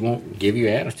Alexa, and she won't give you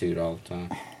attitude all the time.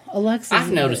 Alexa,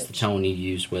 I've noticed the tone you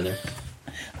use with her.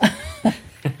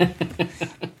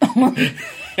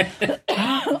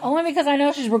 Only because I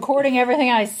know she's recording everything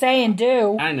I say and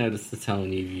do. I noticed the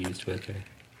tone you've used with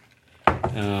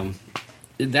her.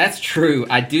 That's true.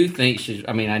 I do think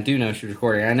I do know she's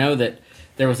recording. I know that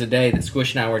there was a day that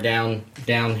Squish and I were down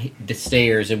the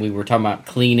stairs, and we were talking about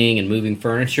cleaning and moving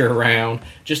furniture around.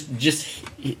 Just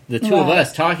the two of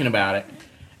us talking about it,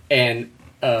 and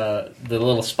the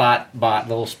little spot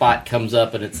comes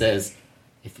up, and it says,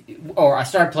 I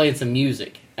started playing some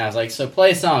music. I was like, so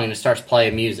play a song, and it starts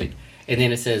playing music, and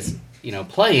then it says,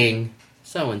 playing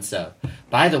so and so.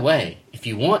 By the way, if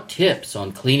you want tips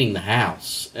on cleaning the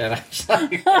house, and I was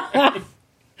like,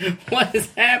 what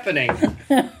is happening?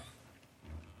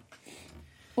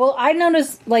 Well, I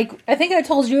noticed, I think I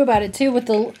told you about it too with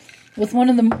one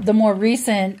of the more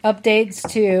recent updates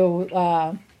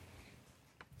to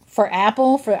for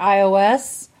Apple, for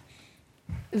iOS,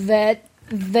 that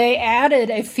they added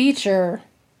a feature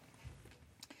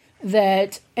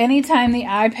that anytime an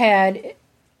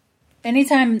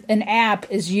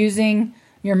app is using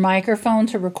your microphone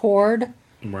to record,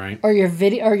 right, or your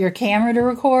video or your camera to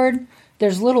record,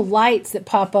 there's little lights that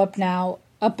pop up now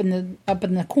up in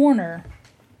the corner.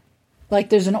 Like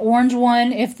there's an orange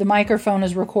one if the microphone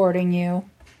is recording you,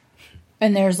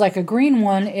 and there's like a green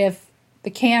one if the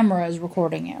camera is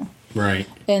recording you. Right.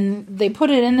 And they put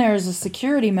it in there as a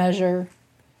security measure,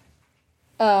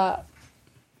 to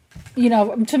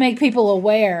make people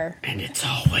aware. And it's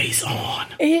always on.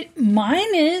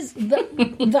 Mine is.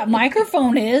 The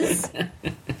microphone is.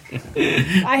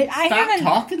 I Stop haven't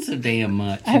talking so damn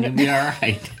much, and you'll be all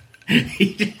right.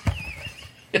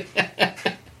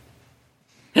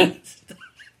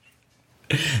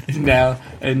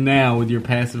 Now, with your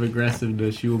passive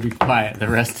aggressiveness, you will be quiet the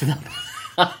rest of the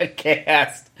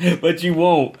podcast. But you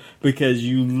won't, because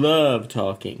you love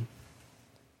talking.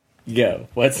 Go.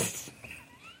 What's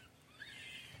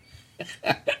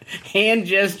hand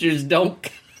gestures don't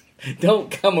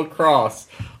come across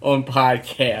on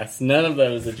podcasts. None of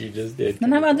those that you just did.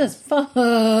 And how about this?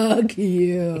 Fuck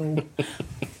you.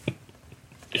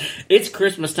 It's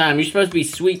Christmas time. You're supposed to be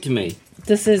sweet to me.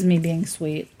 This is me being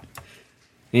sweet.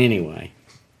 Anyway.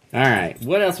 Alright.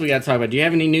 What else we got to talk about? Do you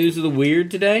have any news of the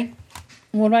weird today?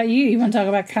 What about you? You want to talk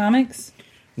about comics?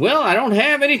 Well, I don't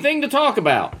have anything to talk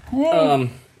about. Hey.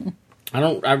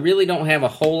 I really don't have a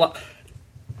whole lot.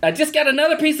 I just got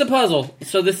another piece of puzzle.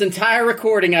 So this entire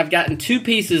recording, I've gotten 2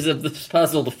 pieces of this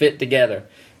puzzle to fit together.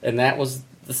 And that was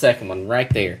the second one right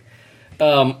there.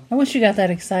 I wish you got that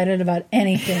excited about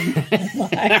anything in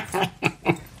life.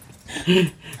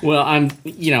 Well,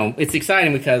 it's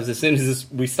exciting because as soon as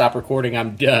we stop recording,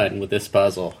 I'm done with this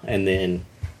puzzle. And then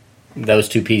those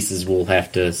 2 pieces will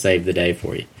have to save the day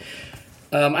for you.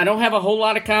 I don't have a whole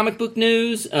lot of comic book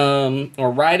news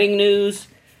or writing news.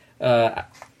 A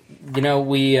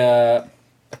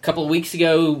couple of weeks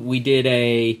ago, we did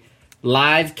a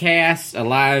live cast, a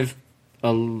live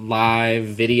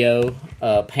video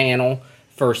panel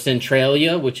for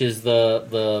Centralia, which is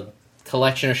the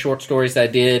collection of short stories I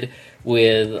did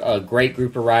with a great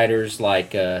group of writers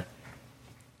like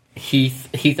Heath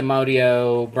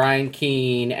Amodio, Brian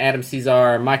Keene, Adam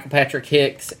Cesar, Michael Patrick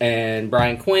Hicks, and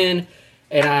Brian Quinn.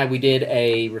 We did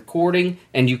a recording,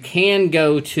 and you can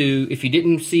go to, if you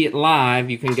didn't see it live,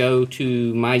 you can go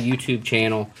to my YouTube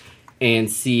channel and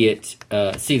see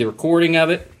the recording of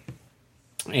it.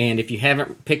 And if you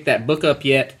haven't picked that book up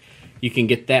yet, you can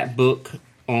get that book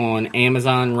on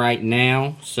Amazon right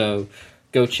now. So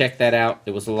go check that out.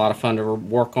 It was a lot of fun to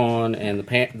work on, and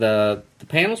the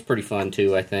panel's pretty fun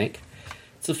too. I think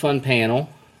it's a fun panel.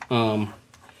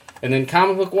 And then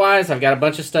comic book wise, I've got a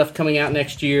bunch of stuff coming out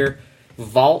next year.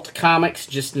 Vault Comics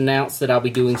just announced that I'll be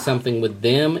doing something with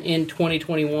them in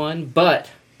 2021, but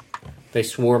they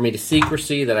swore me to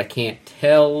secrecy that I can't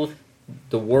tell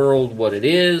the world what it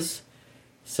is.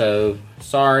 So,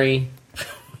 sorry,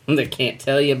 they can't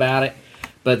tell you about it.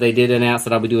 But they did announce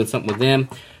that I'll be doing something with them.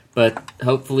 But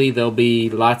hopefully there'll be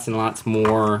lots and lots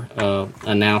more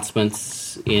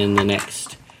announcements in the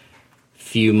next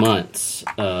few months.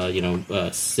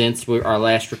 Since our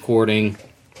last recording,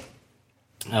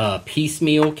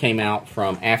 Piecemeal came out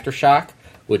from Aftershock,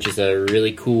 which is a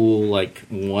really cool, like,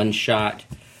 one-shot,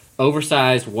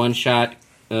 oversized one-shot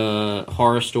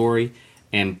horror story.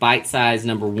 And Bite Size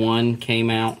 #1 came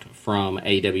out from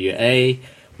AWA,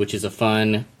 which is a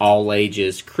fun,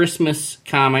 all-ages Christmas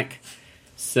comic.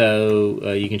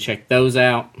 So you can check those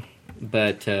out.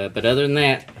 But other than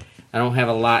that, I don't have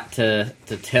a lot to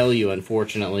tell you,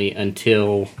 unfortunately,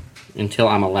 until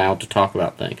I'm allowed to talk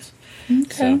about things. Okay.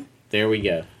 So there we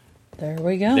go. There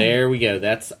we go. There we go.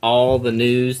 That's all the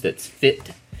news that's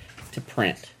fit to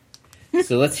print.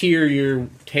 So let's hear your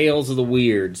tales of the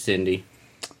weird, Cindy.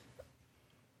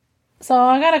 So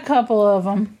I got a couple of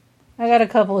them. I got a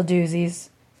couple of doozies.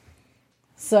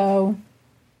 So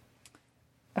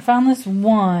I found this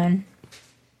one.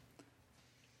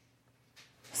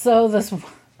 So this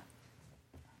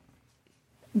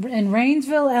in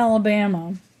Rainsville,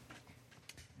 Alabama,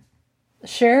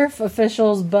 sheriff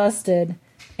officials busted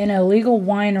an illegal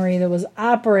winery that was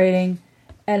operating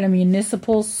at a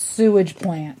municipal sewage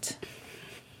plant.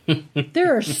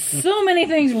 There are so many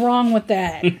things wrong with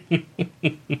that.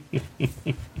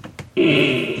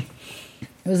 It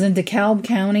was in DeKalb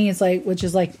County, which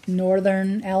is like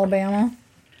northern Alabama.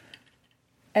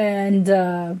 And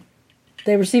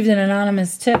they received an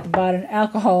anonymous tip about an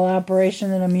alcohol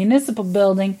operation in a municipal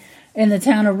building in the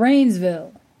town of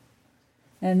Rainsville.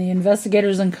 And the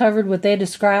investigators uncovered what they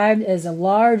described as a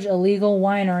large illegal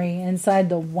winery inside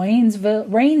the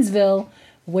Rainsville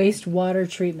wastewater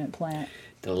treatment plant.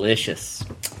 Delicious.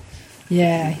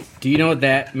 Yeah. Do you know what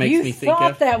that makes me think of? You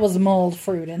thought that was mold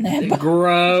fruit in that.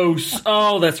 Gross.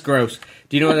 Oh, that's gross.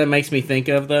 Do you know what that makes me think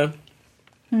of, though?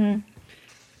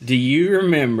 Do you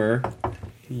remember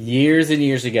years and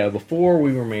years ago, before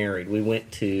we were married, we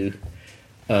went to,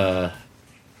 where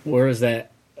was that?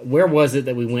 Where was it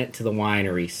that we went to the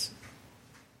wineries?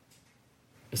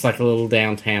 It's like a little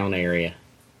downtown area.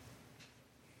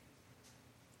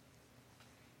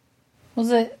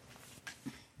 Was it?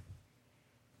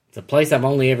 It's a place I've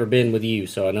only ever been with you,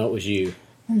 so I know it was you.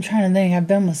 I'm trying to think. I've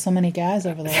been with so many guys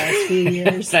over the last few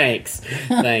years. Thanks.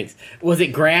 Was it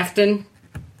Grafton?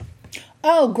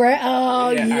 Oh,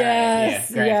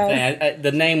 yes. Grafton. Yes.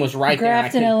 The name was right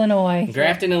Grafton, there. Illinois.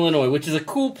 Grafton, Illinois, which is a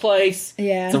cool place.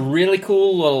 Yeah. It's a really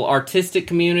cool little artistic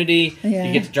community. Yeah.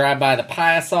 You get to drive by the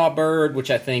Piasaw Bird, which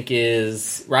I think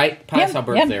is, right? Piasaw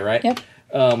Bird's there, right? Yep.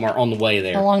 Or on the way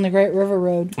there. Along the Great River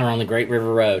Road. Or on the Great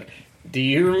River Road. Do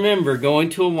you remember going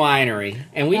to a winery?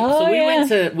 And we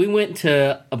went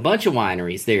to a bunch of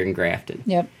wineries there in Grafton.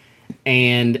 Yep.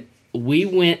 And we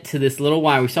went to this little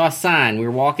wine. We saw a sign. We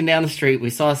were walking down the street. We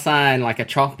saw a sign, like a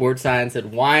chalkboard sign, said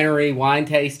winery, wine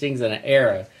tastings, and an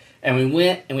arrow. And we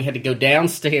went, and we had to go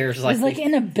downstairs. It was like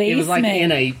in a basement. It was like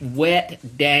in a wet,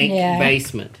 dank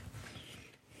basement.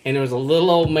 And there was a little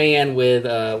old man with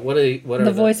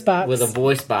the voice box. With a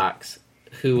voice box,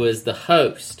 who was the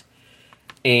host.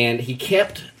 And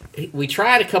we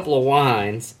tried a couple of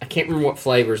wines. I can't remember what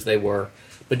flavors they were.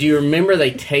 But do you remember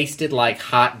they tasted like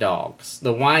hot dogs?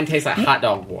 The wine tastes like hot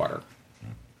dog water.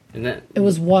 It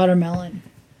was watermelon.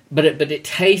 But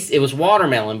it was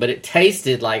watermelon, but it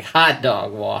tasted like hot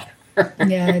dog water.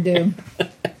 Yeah, I do.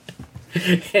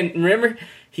 And remember,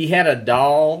 he had a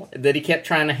doll that he kept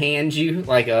trying to hand you,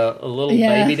 like a little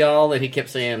baby doll that he kept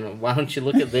saying, "Why don't you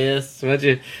look at this? Why don't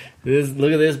you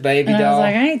look at this baby doll?" I was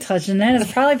like, I ain't touching that.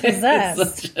 It's probably possessed.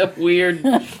 It's such a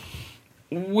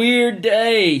weird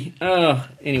day. Oh,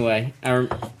 anyway, I'm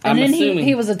assuming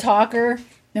he was a talker,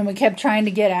 and we kept trying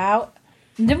to get out.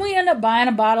 And didn't we end up buying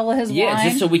a bottle of his wine? Yeah,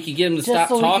 just so we could get him to stop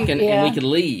talking and we could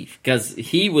leave. Because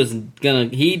he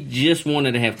just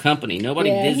wanted to have company.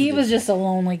 Nobody visited. He was just a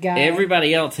lonely guy.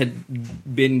 Everybody else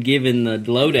had been given the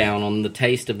lowdown on the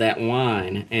taste of that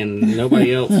wine, and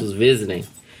nobody else was visiting.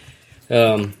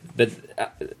 But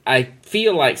I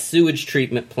feel like sewage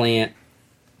treatment plant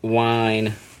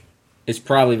wine is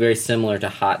probably very similar to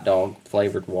hot dog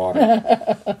flavored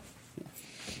water.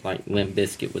 Like Limp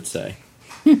Bizkit would say.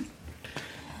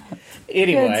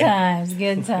 Anyway.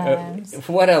 Good times.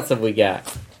 What else have we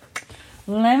got?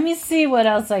 Let me see what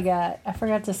else I got. I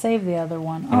forgot to save the other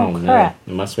one. Oh, no. crap.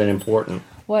 It must have been important.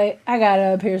 Wait, I got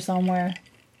it up here somewhere.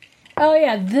 Oh,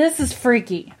 yeah, this is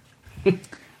freaky.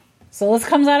 So this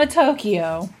comes out of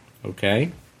Tokyo.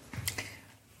 Okay.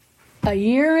 A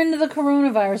year into the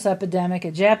coronavirus epidemic,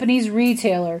 a Japanese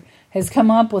retailer has come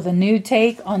up with a new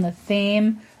take on the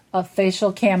theme of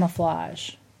facial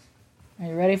camouflage. Are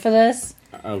you ready for this?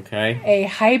 Okay. A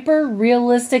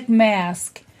hyper-realistic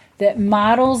mask that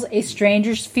models a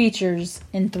stranger's features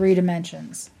in 3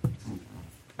 dimensions.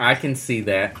 I can see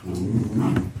that.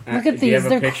 Look at these.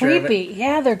 They're creepy.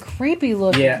 Yeah, they're creepy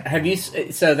looking. Yeah. Have you?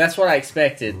 So that's what I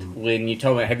expected when you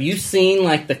told me. Have you seen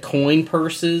like the coin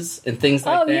purses and things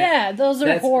like that? Oh yeah, those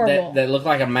are horrible. That look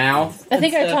like a mouth. I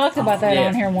think I talked about that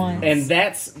on here once. And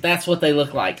that's what they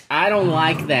look like. I don't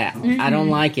like that. I don't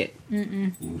like it.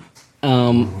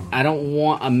 I don't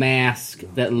want a mask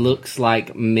that looks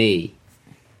like me.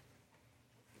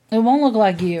 It won't look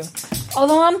like you.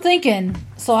 Although I'm thinking,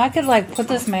 so I could like put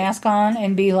this mask on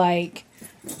and be like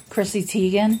Chrissy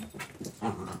Teigen.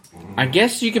 I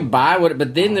guess you could buy what,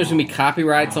 but then there's gonna be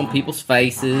copyrights on people's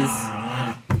faces.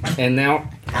 And now,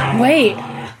 wait,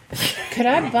 could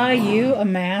I buy you a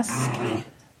mask?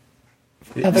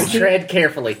 Tread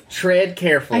carefully. Tread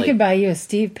carefully. I could buy you a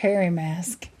Steve Perry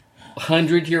mask.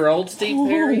 100-year-old Steve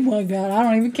Perry? Oh my god, I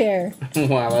don't even care.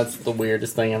 Wow, that's the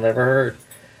weirdest thing I've ever heard.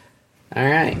 All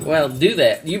right, well, do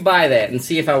that. You buy that and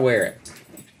see if I wear it.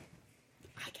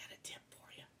 I got a tip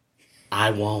for you.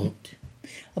 I won't.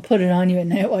 I'll put it on you at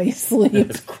night while you sleep.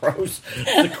 It's gross.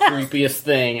 It's the creepiest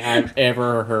thing I've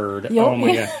ever heard. Oh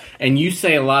my god! And you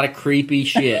say a lot of creepy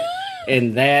shit,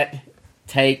 and that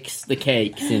takes the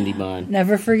cake, Cindy Bun.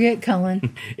 Never forget,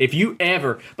 Cullen. If you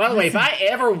ever, by the way, if I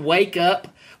ever wake up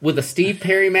with a Steve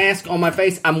Perry mask on my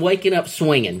face, I'm waking up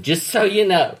swinging. Just so you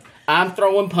know, I'm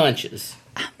throwing punches.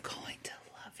 I'm going to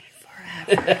love you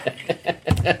forever.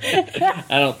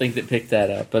 I don't think that picked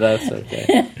that up, but that's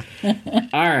okay.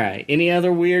 All right. Any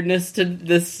other weirdness to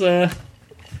this? No,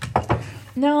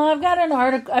 I've got an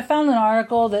article. I found an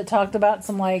article that talked about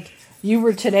some like you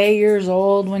were today years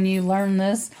old when you learned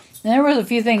this. And there was a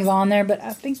few things on there, but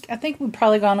I think we've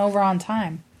probably gone over on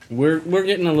time. We're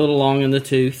getting a little long in the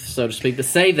tooth, so to speak. To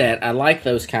say that, I like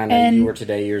those kind of you were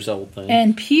today years old things.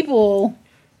 And people,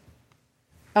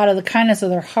 out of the kindness of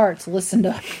their hearts, listen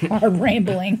to our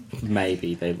rambling.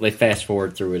 Maybe they fast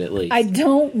forward through it at least. I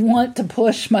don't want to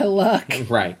push my luck.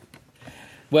 Right.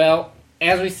 Well,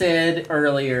 as we said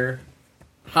earlier,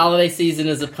 holiday season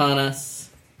is upon us.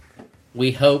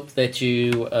 We hope that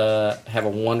you have a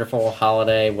wonderful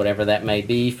holiday, whatever that may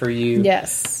be for you.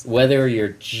 Yes. Whether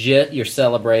you're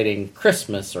celebrating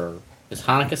Christmas or is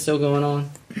Hanukkah still going on?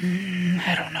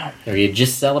 I don't know. Or you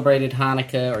just celebrated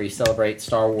Hanukkah, or you celebrate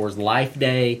Star Wars Life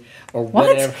Day, or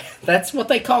whatever. That's what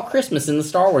they call Christmas in the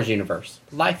Star Wars universe.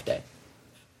 Life Day.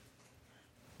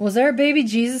 Was there a baby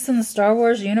Jesus in the Star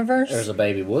Wars universe? There's a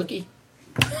baby Wookiee.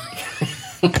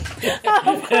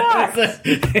 Of course.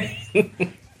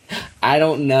 I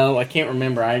don't know. I can't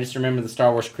remember. I just remember the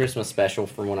Star Wars Christmas special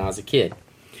from when I was a kid.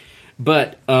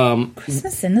 But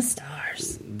Christmas in the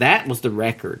Stars. That was the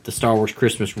record, the Star Wars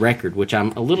Christmas record, which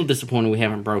I'm a little disappointed we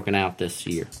haven't broken out this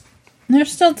year.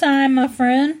 There's still time, my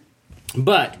friend.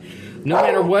 But no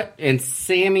matter what, and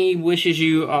Sammy wishes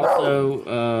you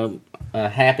also a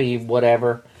happy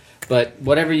whatever. But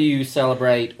whatever you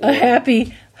celebrate, A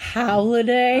happy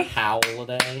holiday.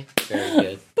 Holiday, very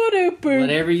good.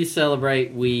 Whatever you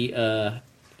celebrate, we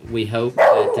hope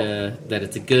that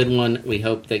it's a good one. We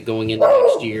hope that going into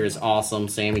next year is awesome.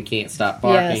 Sammy can't stop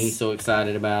barking. Yes. He's so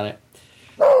excited about it.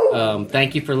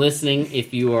 Thank you for listening.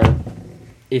 If you are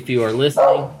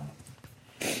listening,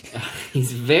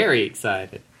 he's very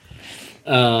excited.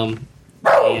 Sammy,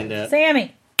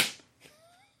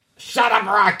 shut up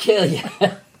or I'll kill you.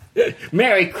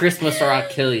 Merry Christmas or I'll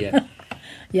kill you.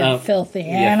 you filthy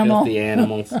animal. You filthy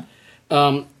animals.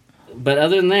 But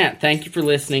other than that, thank you for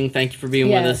listening. Thank you for being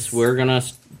with us. We're going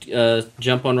to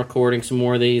jump on recording some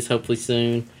more of these, hopefully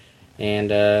soon.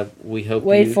 And we hope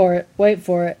Wait for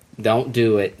it. Don't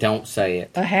do it. Don't say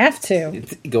it. I have to.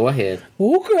 Go ahead.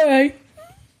 Okay.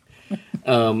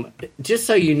 Just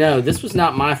so you know, this was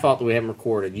not my fault that we haven't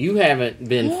recorded. You haven't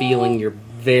been feeling your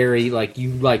very,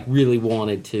 really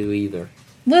wanted to either.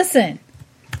 Listen,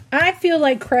 I feel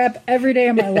like crap every day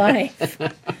of my life.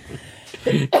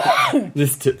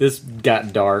 This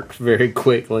got dark very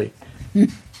quickly.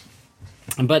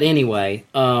 But anyway,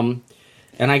 and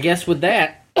I guess with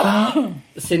that,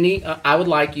 Cindy, I would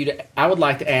like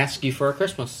to ask you for a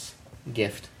Christmas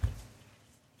gift.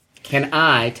 Can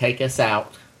I take us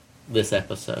out this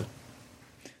episode?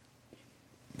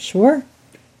 Sure.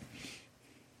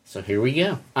 So here we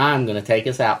go. I'm going to take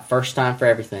us out. First time for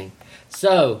everything.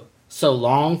 So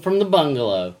long from the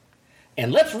bungalow.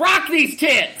 and let's rock these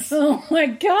tits! Oh my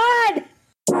god!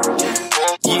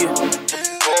 Yeah.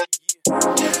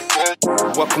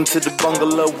 Welcome to the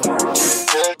bungalow.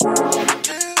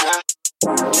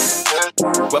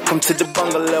 Welcome to the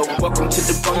bungalow. Welcome to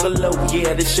the bungalow.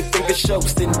 Yeah, this your favorite show.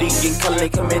 Cindy and Cullen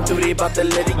coming through, they about to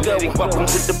let it go. Welcome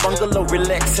to the bungalow.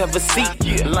 Relax, have a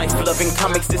seat. Life loving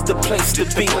comics is the place to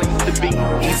be.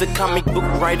 He's a comic book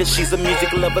writer, she's a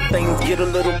music lover. Things get a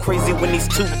little crazy when these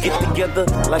two get together.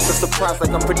 Life's a surprise,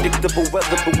 like unpredictable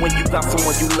weather. But when you got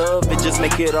someone you love, it just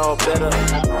make it all better.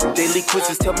 Daily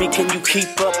quizzes tell me, can you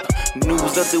keep up?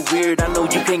 News of the weird, I know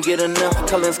you can't get enough.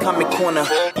 Cullen's Comic Corner,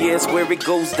 yeah, it's where it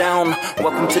goes down.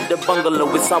 Welcome to the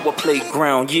bungalow, it's our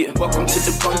playground, yeah. Welcome to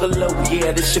the bungalow,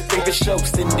 yeah, this your favorite show.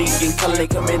 Cindy and Cullen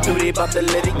coming through, they about to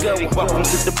let it go. Welcome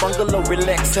to the bungalow,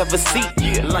 relax, have a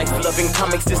seat. Life loving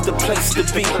comics is the place to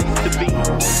be.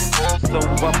 So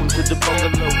welcome to the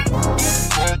bungalow,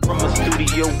 from a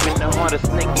studio in the heart of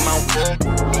Snake Mountain.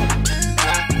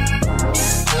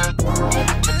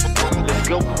 Let's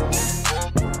go.